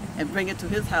and bring it to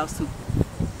his house to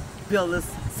build this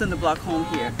cinder block home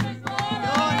here.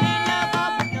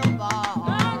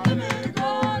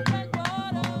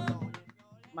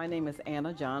 My name is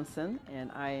Anna Johnson,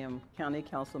 and I am County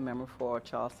Council Member for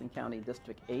Charleston County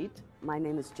District 8. My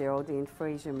name is Geraldine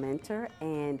Frazier Mentor,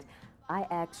 and I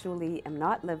actually am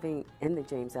not living in the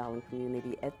James Allen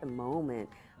community at the moment,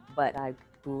 but I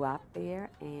grew up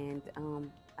there, and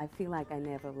I feel like I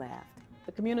never left.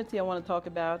 The community I want to talk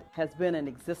about has been in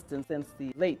existence since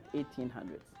the late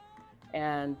 1800s,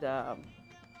 and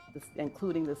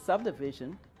including the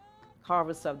subdivision,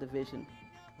 Carver subdivision,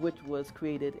 which was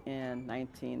created in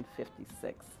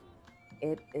 1956.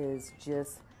 It is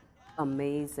just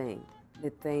amazing,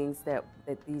 the things that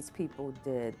these people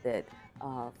did, that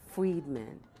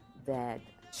freedmen, that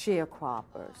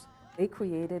sharecroppers. They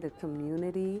created a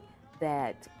community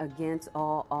that, against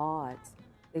all odds,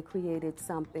 they created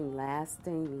something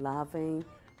lasting, loving,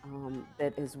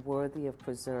 that is worthy of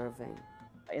preserving.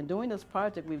 In doing this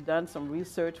project, we've done some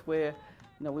research where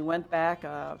we went back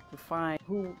to find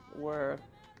who were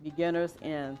beginners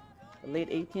in the late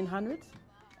 1800s,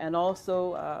 and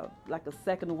also like a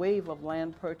second wave of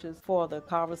land purchase for the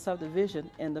Carver subdivision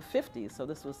in the 50s. So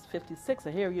this was 56. So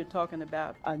here you're talking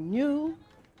about a new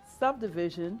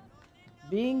subdivision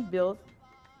being built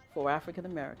for African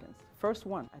Americans. First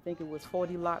one, I think it was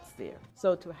 40 lots there.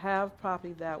 So to have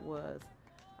property that was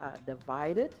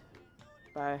divided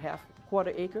by a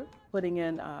quarter acre, putting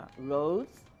in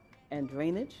roads and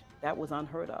drainage, that was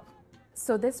unheard of.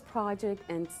 So this project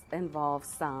involves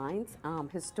signs,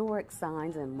 historic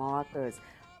signs and markers.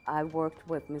 I worked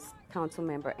with Ms.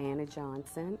 Councilmember Anna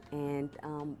Johnson and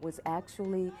was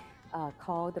actually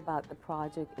called about the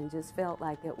project and just felt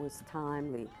like it was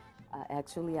timely.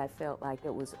 Actually, I felt like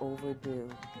it was overdue.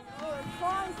 We're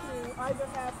trying to either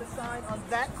have the sign on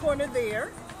that corner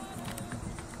there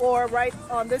or right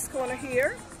on this corner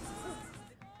here.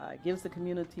 It gives the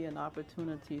community an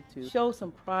opportunity to show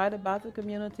some pride about the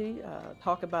community,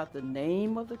 talk about the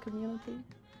name of the community,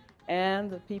 and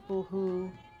the people who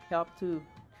helped to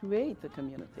create the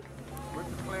community. What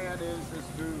the plan is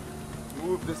to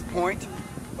move this point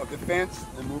of the fence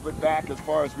and move it back as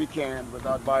far as we can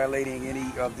without violating any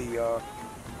of the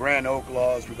Grand Oak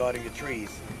laws regarding the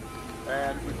trees.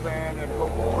 And we plan and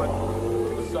hope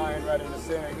to put the sign right in the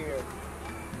center here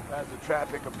as the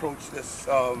traffic approach this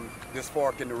this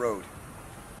fork in the road.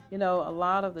 You know, a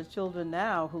lot of the children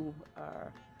now who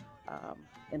are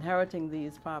inheriting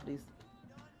these properties,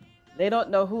 they don't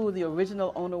know who the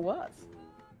original owner was.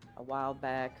 A while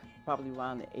back, probably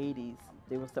around the 80s,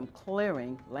 there was some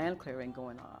clearing, land clearing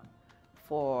going on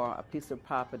for a piece of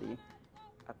property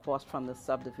across from the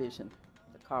subdivision,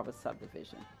 the Carver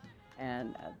subdivision.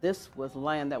 And this was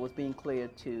land that was being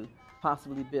cleared to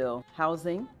possibly build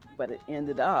housing, but it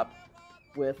ended up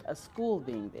with a school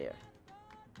being there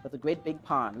with a great big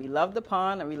pond. We love the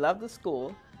pond and we love the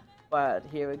school, but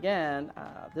here again,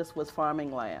 this was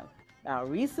farming land. Now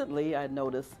recently I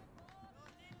noticed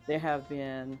there have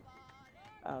been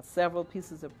several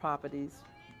pieces of properties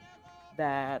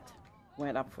that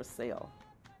went up for sale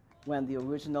when the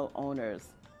original owners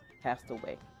passed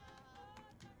away.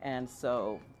 And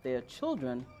so their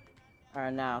children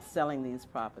are now selling these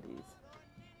properties.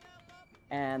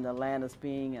 And the land is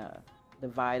being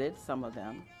divided, some of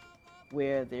them,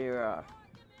 where there are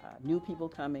new people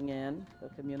coming in the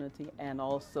community, and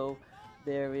also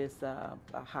there is a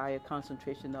higher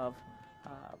concentration of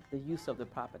the use of the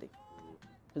property.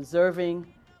 Preserving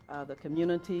the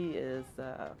community is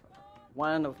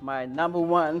one of my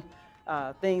 #1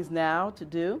 things now to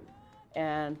do,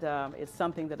 and it's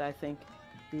something that I think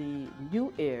the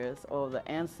new heirs or the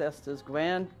ancestors,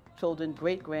 grandchildren,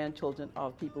 great-grandchildren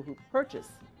of people who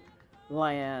purchased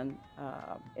land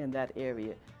in that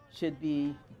area should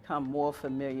become more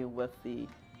familiar with the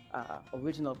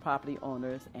original property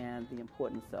owners and the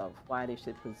importance of why they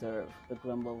should preserve the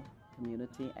Grimble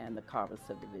community and the Carver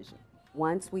subdivision.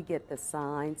 Once we get the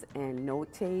signs and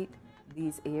notate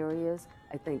these areas,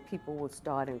 I think people will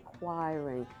start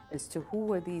inquiring as to who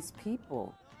were these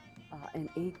people. In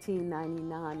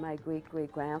 1899, my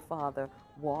great-great-grandfather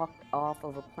walked off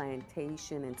of a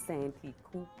plantation in Santee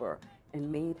Cooper and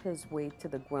made his way to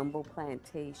the Grimble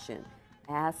plantation,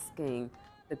 asking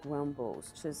the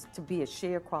Grimbles just to be a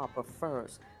sharecropper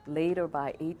first. Later,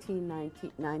 by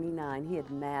 1899, he had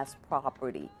amassed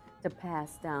property to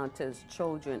pass down to his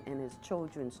children and his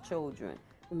children's children.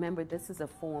 Remember, this is a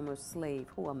former slave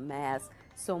who amassed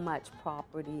so much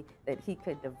property that he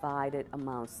could divide it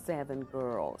among 7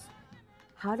 girls.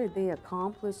 How did they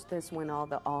accomplish this when all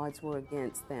the odds were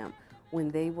against them? When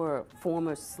they were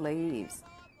former slaves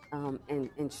and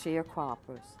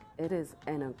sharecroppers? It is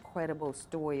an incredible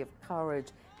story of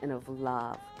courage and of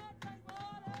love.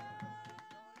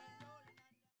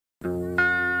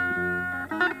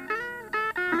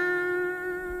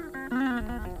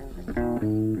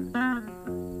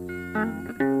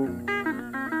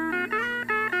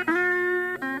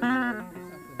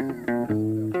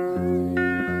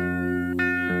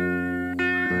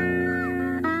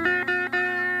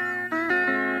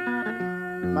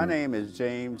 My name is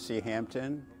James C.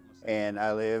 Hampton, and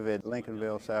I live in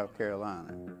Lincolnville, South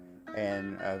Carolina.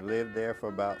 And I've lived there for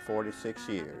about 46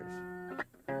 years.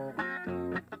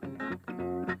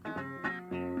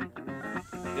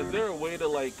 Is there a way to,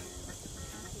 like,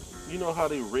 you know how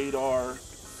they radar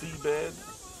seabed?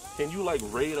 Can you, like,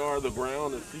 radar the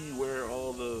ground and see where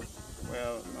all the...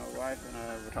 Well, my wife and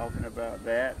I were talking about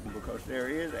that because there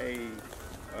is a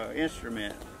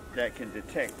instrument that can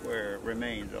detect where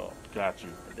remains are. Got you.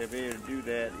 They'll be able to do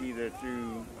that either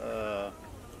through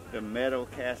the metal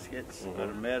caskets or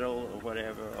the metal or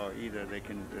whatever, or either they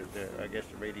can, I guess,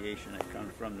 the radiation that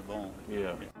comes from the bone.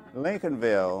 Yeah.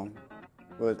 Lincolnville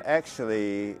was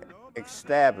actually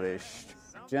established,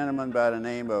 a gentleman by the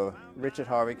name of Richard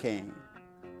Harvey King.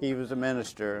 He was a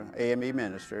minister, AME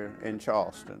minister in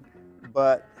Charleston.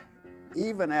 But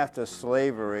even after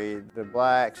slavery, the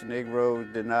blacks, Negroes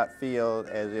did not feel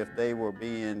as if they were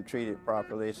being treated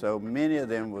properly, so many of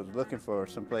them was looking for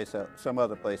some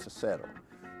other place to settle.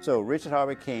 So Richard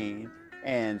Harvey King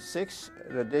and 6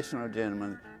 additional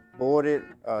gentlemen boarded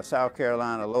South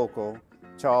Carolina local,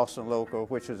 Charleston local,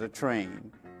 which is a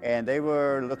train, and they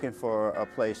were looking for a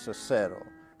place to settle.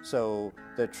 So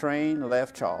the train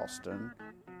left Charleston,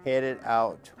 headed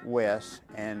out west,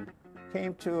 and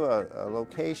came to a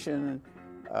location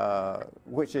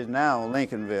which is now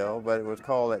Lincolnville, but it was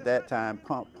called at that time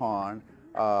Pump Pond,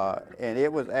 and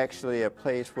it was actually a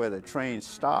place where the train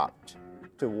stopped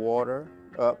to water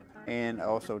up and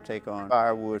also take on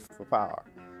firewood for power.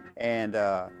 And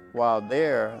while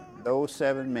there, those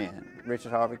 7 men,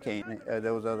 Richard Harvey King,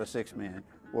 those other 6 men,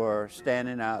 were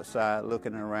standing outside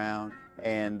looking around,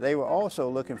 And they were also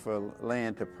looking for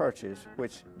land to purchase,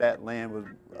 which that land was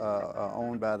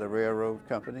owned by the railroad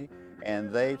company,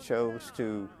 and they chose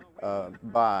to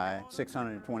buy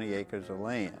 620 acres of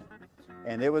land.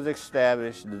 And it was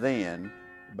established then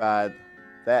by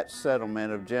that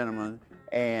settlement of gentlemen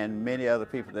and many other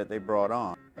people that they brought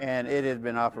on. And it has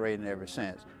been operating ever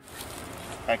since.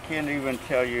 I can't even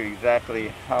tell you exactly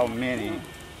how many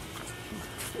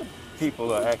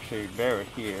people are actually buried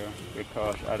here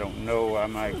because I don't know. I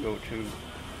might go to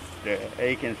the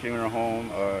Aiken Funeral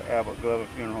Home or Albert Glover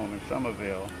Funeral Home in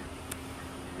Somerville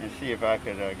and see if I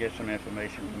could get some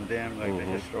information from them, like the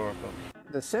historical.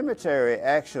 The cemetery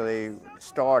actually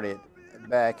started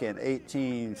back in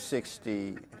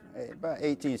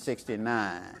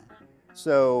 1869.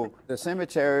 So the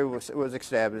cemetery was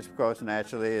established because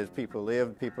naturally as people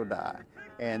live, people die,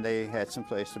 and they had some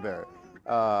place to bury.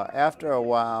 After a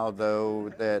while,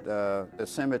 though, that the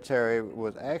cemetery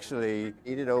was actually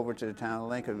deeded over to the town of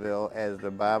Lincolnville as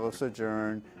the Bible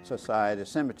Sojourn Society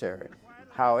Cemetery.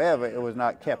 However, it was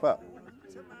not kept up.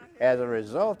 As a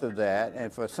result of that,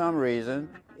 and for some reason,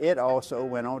 it also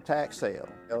went on tax sale.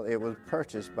 It was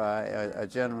purchased by a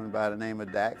gentleman by the name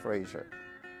of Dak Frazier.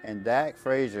 And Dak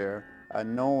Frazier,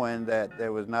 knowing that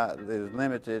there was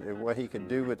limited in what he could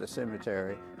do with the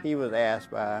cemetery, he was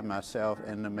asked by myself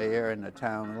and the mayor in the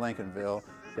town of Lincolnville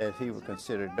that he would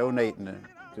consider donating it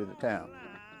to the town.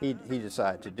 He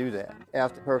decided to do that.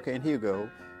 After Hurricane Hugo,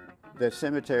 the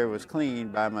cemetery was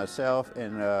cleaned by myself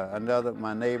and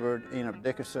my neighbor, Enoch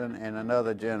Dickerson, and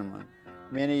another gentleman.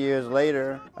 Many years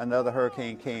later, another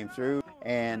hurricane came through,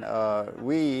 and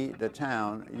we, the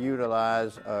town,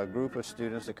 utilized a group of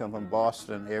students that come from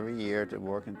Boston every year to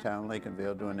work in town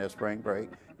Lincolnville during their spring break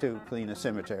to clean the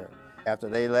cemetery. After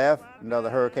they left, another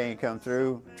hurricane come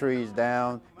through, trees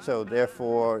down, so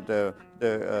therefore the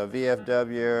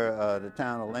VFW, the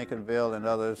town of Lincolnville, and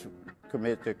others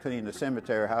commit to clean the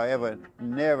cemetery, however,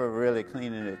 never really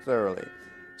cleaning it thoroughly.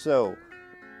 So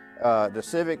the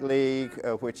Civic League,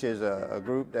 which is a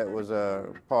group that was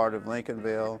a part of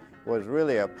Lincolnville, was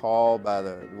really appalled by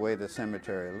the way the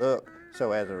cemetery looked.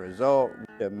 So as a result,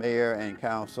 the mayor and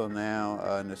council now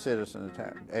and the citizens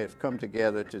have come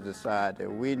together to decide that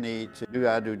we need to do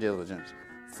our due diligence.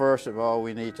 First of all,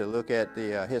 we need to look at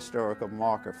the historical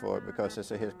marker for it because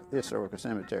it's a historical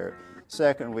cemetery.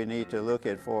 Second, we need to look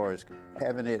at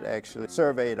having it actually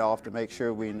surveyed off to make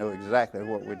sure we know exactly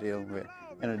what we're dealing with.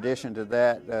 In addition to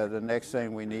that, the next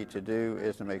thing we need to do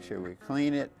is to make sure we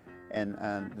clean it and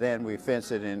then we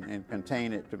fence it and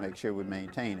contain it to make sure we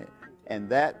maintain it. And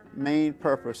that main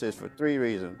purpose is for three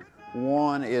reasons.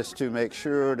 One is to make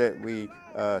sure that we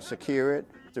secure it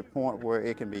to the point where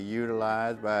it can be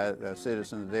utilized by the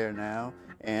citizens there now.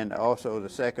 And also the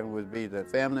second would be the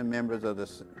family members of the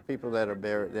people that are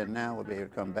buried there now will be able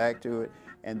to come back to it.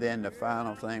 And then the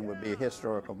final thing would be a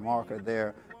historical marker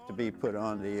there to be put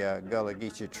on the Gullah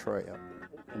Geechee Trail.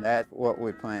 And that's what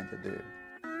we plan to do.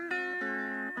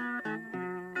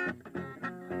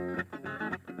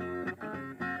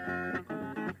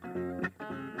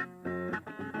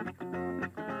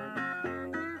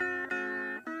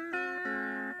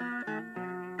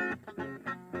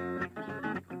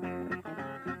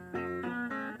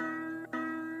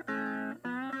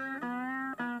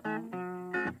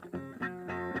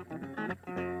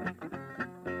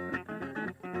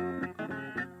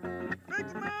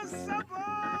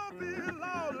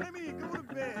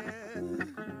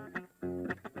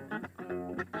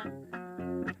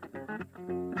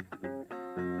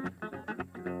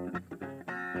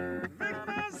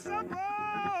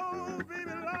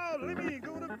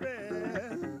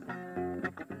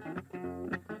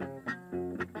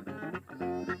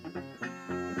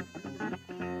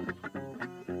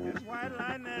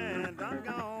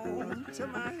 To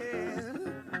my head.